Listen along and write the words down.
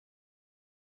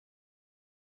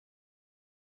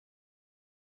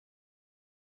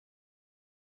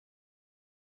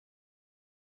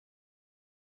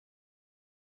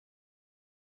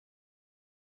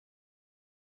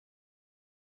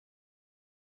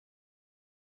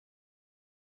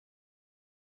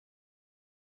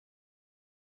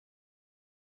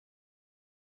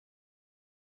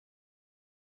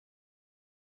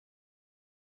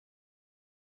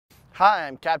Hi,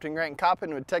 I'm Captain Grant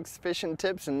Coppin with Texas Fishing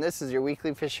Tips, and this is your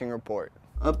weekly fishing report.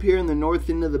 Up here in the north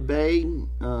end of the bay,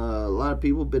 a lot of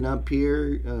people have been up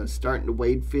here starting to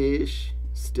wade fish.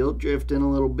 Still drifting a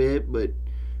little bit, but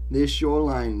this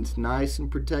shoreline's nice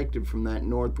and protected from that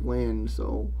north wind.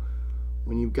 So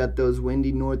when you've got those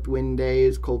windy north wind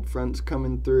days, cold fronts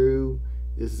coming through,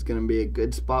 this is going to be a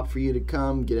good spot for you to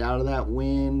come, get out of that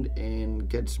wind, and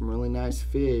catch some really nice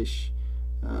fish.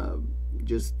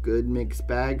 Just good mixed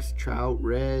bags, trout,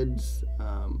 reds.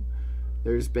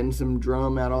 There's been some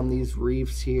drum out on these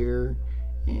reefs here,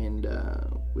 and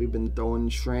we've been throwing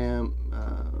shrimp.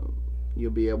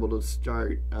 You'll be able to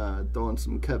start throwing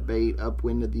some cut bait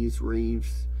upwind of these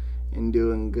reefs and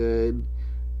doing good.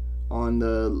 On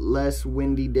the less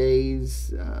windy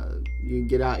days, you can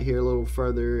get out here a little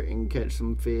further and catch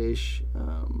some fish.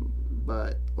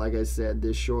 But like I said,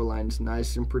 this shoreline's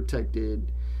nice and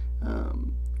protected.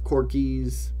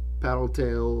 Corkies, paddle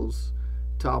tails,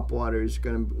 top water is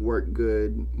going to work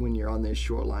good when you're on this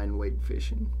shoreline wade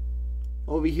fishing.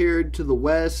 Over here to the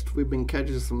west, we've been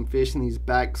catching some fish in these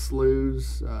back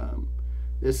sloughs.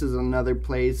 This is another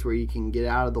place where you can get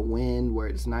out of the wind, where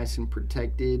it's nice and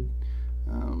protected.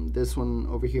 This one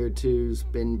over here too has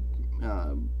been,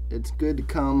 it's good to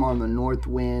come on the north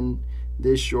wind.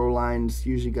 This shoreline's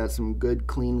usually got some good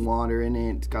clean water in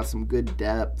it. It's got some good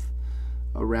depth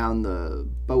around the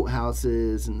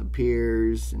boathouses and the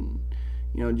piers, and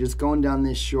just going down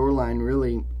this shoreline,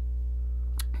 really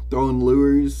throwing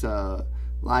lures,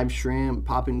 live shrimp,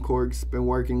 popping corks, been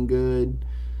working good.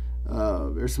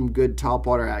 There's some good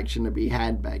topwater action to be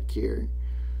had back here.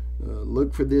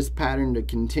 Look for this pattern to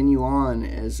continue on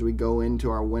as we go into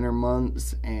our winter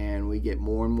months and we get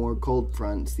more and more cold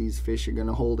fronts. These fish are going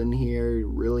to hold in here.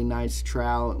 Really nice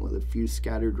trout with a few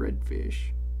scattered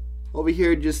redfish. Over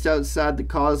here just outside the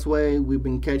causeway, we've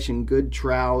been catching good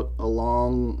trout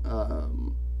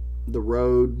along the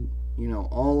road,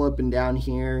 all up and down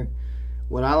here.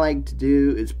 What I like to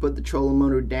do is put the trolling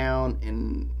motor down,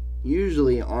 and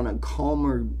usually on a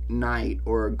calmer night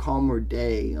or a calmer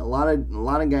day. A lot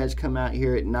of guys come out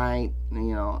here at night.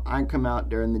 I come out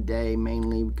during the day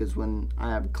mainly because when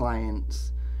I have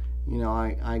clients,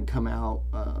 I come out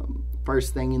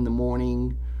first thing in the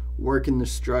morning, working the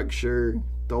structure,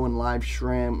 throwing live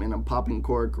shrimp and a popping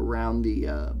cork around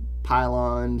the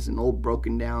pylons and old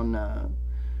broken down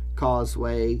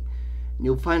causeway. And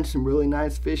you'll find some really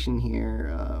nice fish in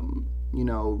here.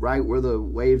 Right where the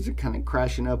waves are kind of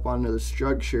crashing up onto the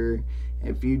structure.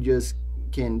 If you just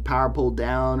can power pull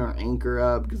down or anchor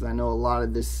up, because I know a lot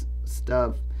of this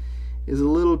stuff is a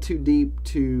little too deep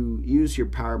to use your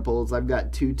power pulls. I've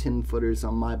got two 10-footers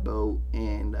on my boat,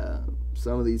 and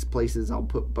some of these places I'll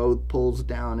put both pulls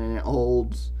down and it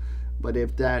holds. But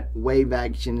if that wave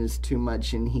action is too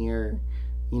much in here,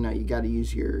 you got to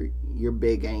use your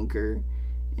big anchor.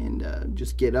 And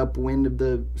just get upwind of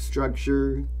the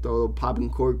structure, throw a popping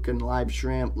cork and live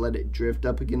shrimp, let it drift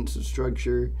up against the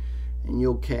structure, and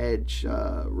you'll catch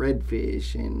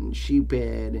redfish and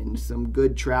sheephead and some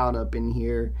good trout up in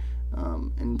here.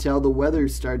 Until the weather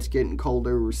starts getting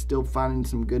colder, we're still finding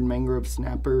some good mangrove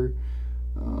snapper,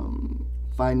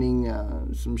 finding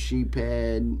some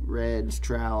sheephead, reds,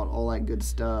 trout, all that good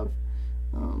stuff.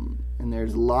 And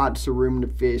there's lots of room to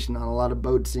fish, not a lot of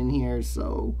boats in here,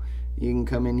 so you can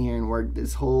come in here and work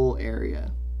this whole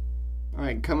area.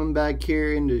 Alright, coming back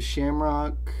here into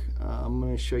Shamrock, I'm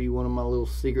going to show you one of my little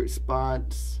secret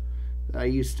spots that I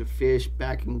used to fish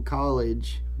back in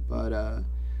college, but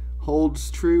holds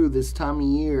true this time of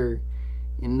year.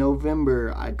 In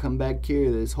November, I come back here,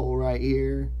 this hole right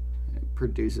here, it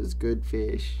produces good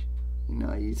fish.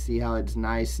 You see how it's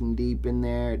nice and deep in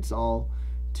there. It's all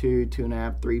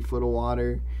 2.5, 3 foot of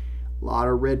water. A lot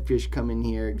of redfish come in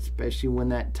here, especially when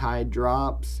that tide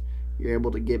drops. You're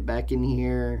able to get back in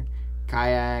here,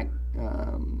 kayak. There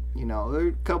are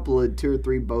a couple of 2 or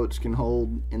 3 boats can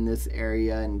hold in this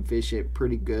area and fish it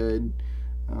pretty good.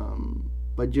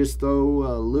 But just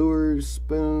throw lures,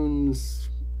 spoons,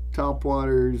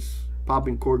 topwaters,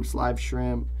 popping corks, live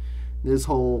shrimp. This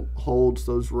hole holds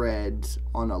those reds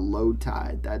on a low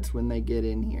tide. That's when they get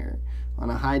in here.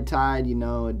 On a high tide,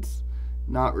 it's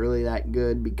not really that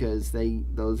good, because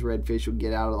those redfish will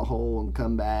get out of the hole and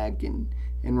come back and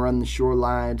run the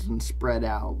shorelines and spread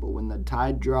out. But when the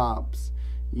tide drops,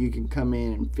 you can come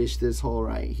in and fish this hole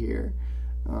right here.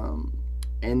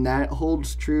 And that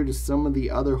holds true to some of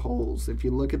the other holes. If you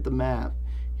look at the map,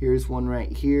 here's one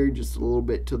right here just a little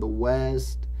bit to the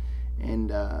west,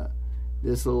 and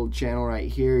this little channel right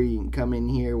here, you can come in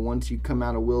here. Once you come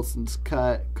out of Wilson's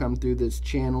Cut, come through this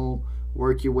channel,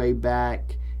 work your way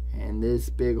back, and this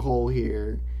big hole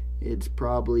here It's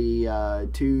probably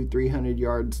 200-300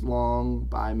 yards long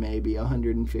by maybe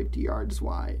 150 yards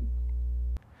wide.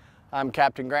 I'm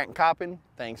Captain Grant Coppin.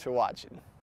 Thanks for watching.